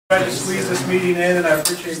Tried to squeeze this meeting in, and I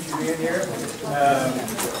appreciate you being here.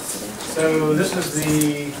 So this is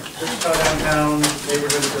the Wichita Downtown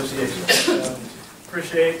Neighborhood Association.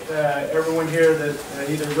 Appreciate everyone here that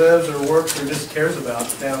either lives or works or just cares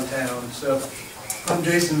about downtown. So I'm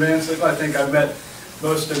Jason Vincent. I think I've met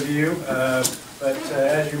most of you, but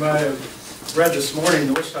as you might have read this morning,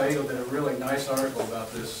 the Wichita Eagle did a really nice article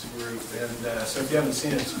about this group, and so if you haven't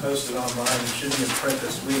seen it, it's posted online. It should be in print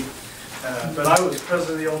this week. But I was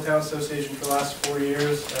president of the Old Town Association for the last 4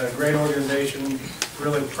 years. Great organization,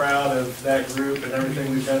 really proud of that group and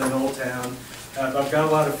everything we've done in Old Town. I've got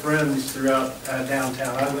a lot of friends throughout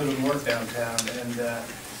downtown. I live and work downtown, and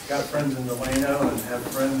got friends in Delano and have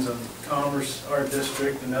friends in Commerce Art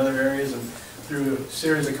District and other areas. And through a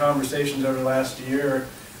series of conversations over the last year,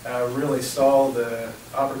 really saw the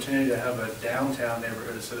opportunity to have a downtown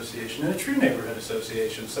neighborhood association and a true neighborhood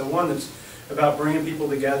association. So one that's about bringing people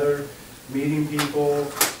together, meeting people,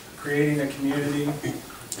 creating a community.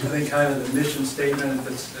 I think kind of the mission statement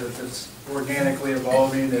that's organically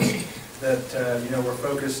evolving is that you know, we're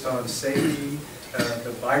focused on safety,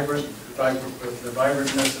 the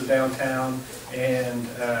vibrantness of downtown, and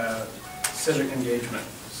civic engagement.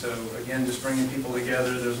 So again, just bringing people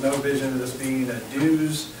together. There's no vision of this being a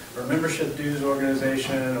dues or membership dues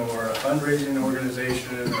organization or a fundraising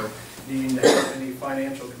organization or needing to have any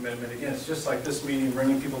financial commitment. Again, it's just like this meeting,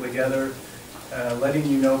 bringing people together, letting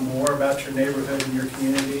you know more about your neighborhood and your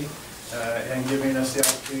community, and giving us the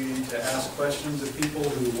opportunity to ask questions of people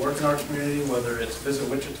who work in our community, whether it's Visit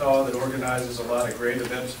Wichita that organizes a lot of great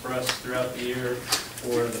events for us throughout the year,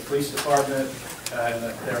 or the police department, and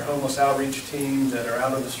their homeless outreach team that are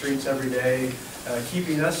out on the streets every day,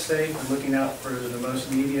 keeping us safe and looking out for the most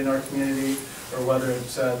needy in our community, or whether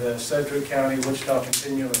it's the Sedgwick County Wichita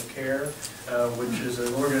Continuum of Care, which is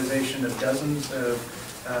an organization of dozens of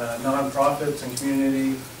nonprofits and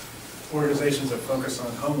community organizations that focus on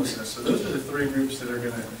homelessness. So those are the three groups that are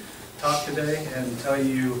going to talk today and tell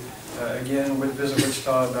you, again, with Visit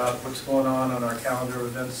Wichita about what's going on our calendar of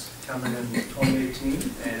events coming in 2018,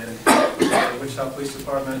 and the Wichita Police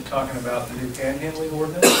Department talking about the new panhandling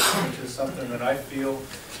ordinance, which is something that I feel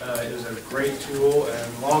is a great tool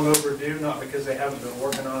and long overdue, not because they haven't been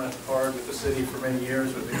working on it hard with the city for many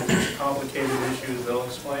years, but because it's a complicated issue, as they'll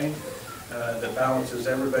explain, that balances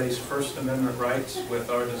everybody's First Amendment rights with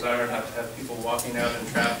our desire not to have people walking out in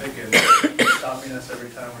traffic and stopping us every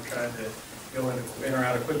time we're trying to go in or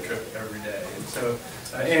out of Quick Trip every day. And so,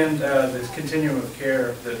 this continuum of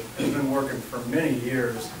care that has been working for many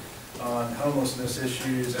years on homelessness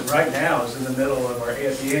issues, and right now is in the middle of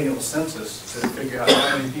the annual census to figure out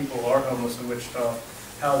how many people are homeless in Wichita,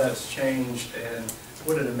 how that's changed, and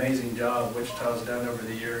what an amazing job Wichita's done over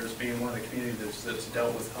the years, being one of the communities that's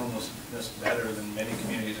dealt with homelessness better than many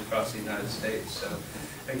communities across the United States. So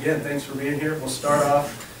again, thanks for being here. We'll start off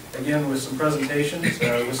again with some presentations,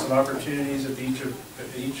 with some opportunities at the end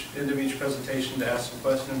of each presentation to ask some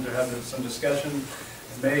questions or have some discussion.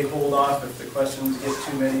 I may hold off if the questions get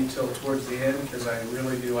too many till towards the end, because I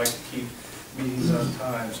really do like to keep meetings on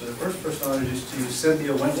time. So the first person I'll introduce to you is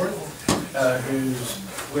Cynthia Wentworth, who's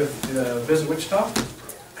with Visit Wichita,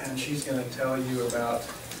 and she's going to tell you about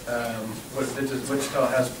what Visit Wichita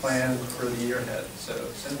has planned for the year ahead. So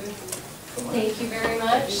Cynthia, come on. Thank you very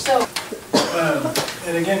much. So,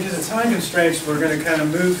 and again, because of time constraints, we're going to kind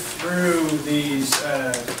of move through these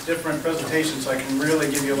different presentations so I can really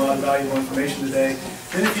give you a lot of valuable information today.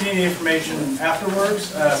 Then if you need any information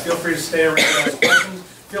afterwards, feel free to stay around and ask questions.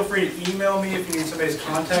 Feel free to email me if you need somebody's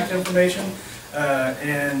contact information,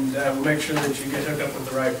 and we'll make sure that you get hooked up with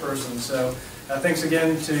the right person. So thanks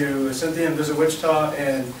again to Cynthia and Visit Wichita.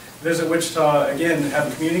 And Visit Wichita, again, have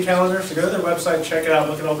a community calendar, so go to their website, check it out,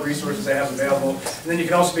 look at all the resources they have available. And then you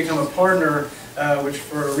can also become a partner, which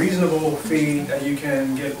for a reasonable fee, you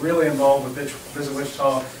can get really involved with Visit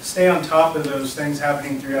Wichita, stay on top of those things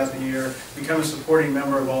happening throughout the year, become a supporting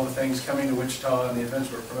member of all the things coming to Wichita and the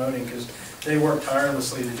events we're promoting, because they work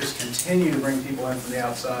tirelessly to just continue to bring people in from the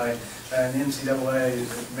outside. And the NCAA,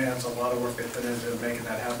 man, it's a lot of work they put into making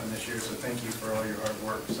that happen this year, so thank you for all your hard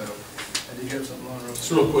work. So, did you have something on real quick?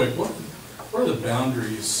 Just real quick, what are the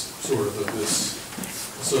boundaries, sort of this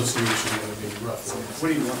association going to be, roughly? What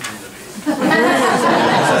do you want them to be?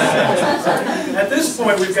 At this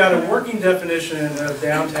point, we've got a working definition of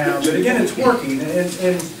downtown, but again, it's working,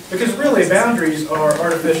 and because really boundaries are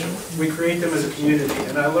artificial. We create them as a community,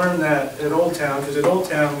 and I learned that at Old Town, because at Old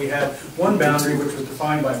Town we had one boundary which was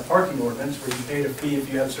defined by a parking ordinance, where you paid a fee if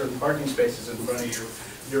you had certain parking spaces in front of your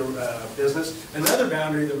your business. Another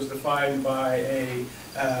boundary that was defined by a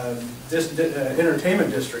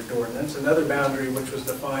entertainment district ordinance, another boundary which was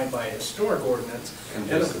defined by a historic ordinance.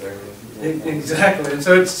 Exactly, and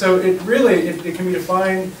so it really, it can be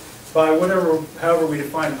defined by however we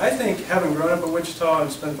define it. I think, having grown up in Wichita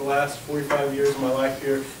and spent the last 45 years of my life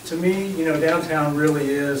here, to me, you know, downtown really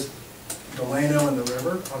is Delano and the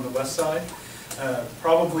river on the west side,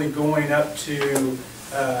 probably going up to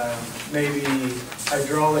maybe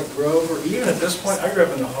Hydraulic Grove, or even at this point, I grew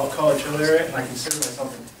up in the College Hill area, and I consider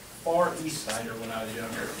myself a far east sider when I was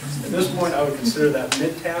younger. At this point, I would consider that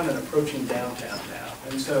midtown and approaching downtown now.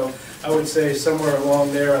 And so I would say somewhere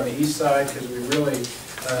along there on the east side, because we really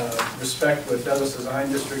respect what Douglas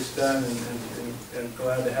Design District's done, and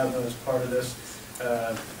glad to have them as part of this.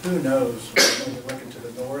 Who knows? Maybe looking to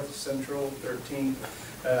the north, central, 13th,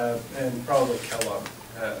 and probably Kellogg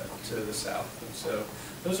to the south. And so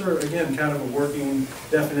those are, again, kind of working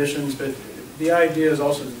definitions, but the idea is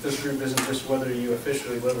also that this group isn't just whether you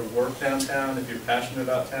officially live or work downtown. If you're passionate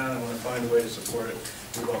about town and want to find a way to support it,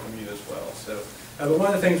 we welcome you as well. So, but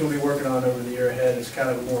one of the things we'll be working on over the year ahead is kind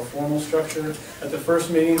of a more formal structure. At the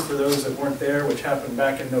first meeting, for those that weren't there, which happened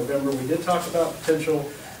back in November, we did talk about potential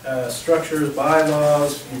structures,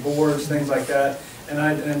 bylaws, boards, things like that,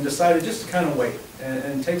 and decided just to kind of wait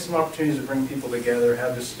and take some opportunities to bring people together,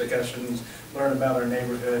 have discussions, learn about our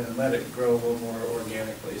neighborhood, and let it grow a little more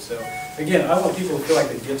organically. So again, I want people to feel like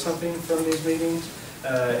they get something from these meetings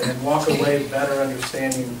and walk away better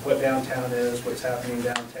understanding what downtown is, what's happening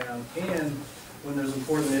downtown, and when there's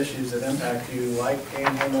important issues that impact you, like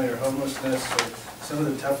panhandling or homelessness, or some of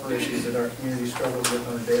the tougher issues that our community struggles with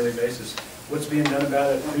on a daily basis, what's being done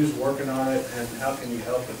about it, who's working on it, and how can you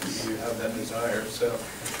help if you have that desire. So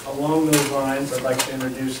along those lines, I'd like to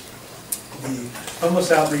introduce the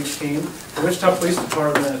homeless outreach team. The Wichita Police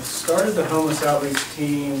Department started the homeless outreach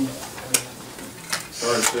team.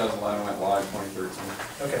 Started 2011, went live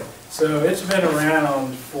 2013. Okay, so it's been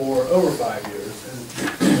around for over 5 years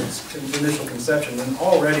in its initial conception, and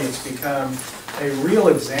already it's become a real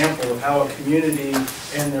example of how a community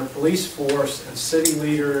and their police force and city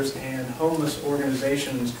leaders and homeless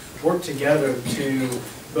organizations work together to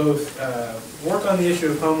both work on the issue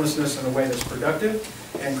of homelessness in a way that's productive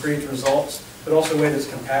and creates results, but also a way that's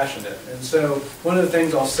compassionate. And so one of the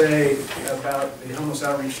things I'll say about the homeless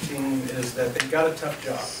outreach team is that they've got a tough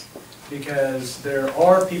job, because there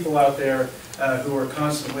are people out there who are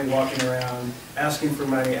constantly walking around asking for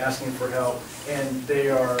money, asking for help, and they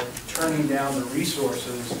are turning down the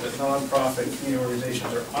resources that nonprofit community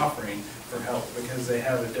organizations are offering for help because they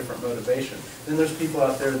have a different motivation. Then there's people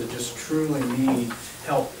out there that just truly need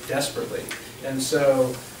help desperately. And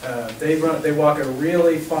so they walk a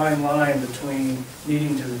really fine line between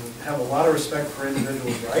needing to have a lot of respect for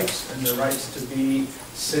individuals' rights and their rights to be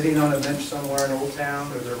sitting on a bench somewhere in Old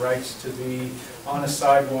Town, or their rights to be on a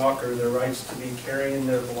sidewalk, or their rights to be carrying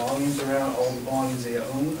their belongings around, all the belongings they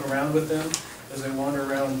own around with them as they wander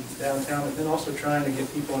around downtown, but then also trying to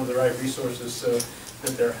get people into the right resources so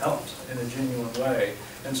that they're helped in a genuine way.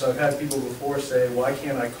 And so I've had people before say, why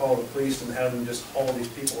can't I call the police and have them just haul these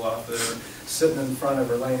people off that are sitting in front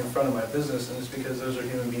of or laying in front of my business? And it's because those are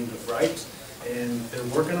human beings with rights, and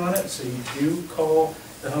they're working on it. So you do call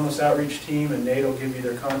the homeless outreach team, and Nate will give you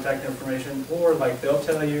their contact information, or like they'll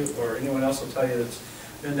tell you, or anyone else will tell you that's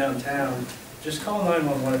been downtown, just call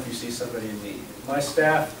 911 if you see somebody in need. My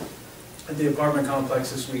staff at the apartment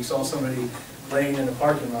complex this week saw somebody laying in a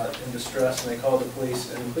parking lot in distress, and they called the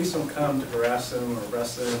police, and the police don't come to harass them or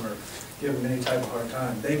arrest them or give them any type of hard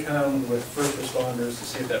time. They come with first responders to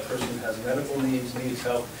see if that person has medical needs, needs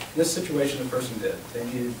help. In this situation, the person did. They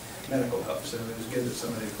needed medical help, so it was good that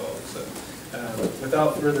somebody called. So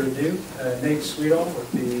without further ado, Nate Sweetall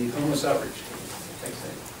with the homeless outreach team.